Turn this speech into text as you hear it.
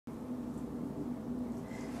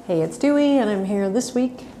Hey, it's Dewey, and I'm here this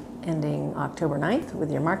week, ending October 9th,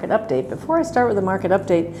 with your market update. Before I start with the market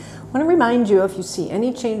update, I want to remind you, if you see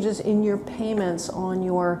any changes in your payments on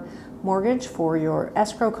your mortgage, for your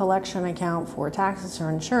escrow collection account, for taxes or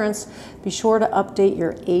insurance, be sure to update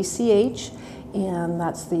your ACH, and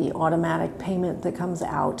that's the automatic payment that comes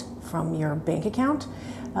out from your bank account.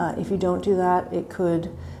 If you don't do that, it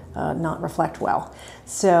could not reflect well.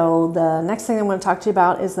 So the next thing I want to talk to you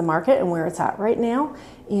about is the market and where it's at right now.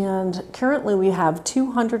 And currently we have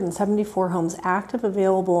 274 homes active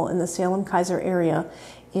available in the Salem-Keizer area.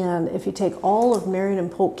 And if you take all of Marion and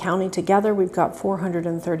Polk County together, we've got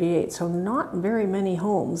 438. So not very many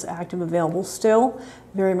homes active available. Still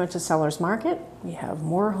very much a seller's market. We have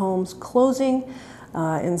more homes closing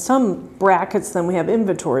in some brackets than we have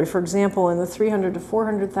inventory. For example, in the $300,000 to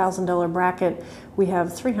 $400,000 bracket, we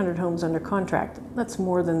have 300 homes under contract. That's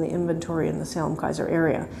more than the inventory in the Salem-Keizer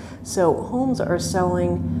area. So homes are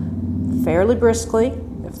selling fairly briskly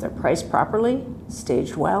if they're priced properly,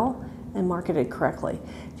 staged well, and marketed correctly.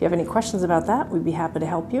 If you have any questions about that, we'd be happy to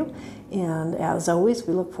help you. And as always,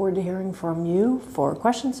 we look forward to hearing from you. For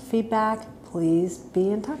questions, feedback, please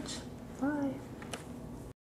be in touch.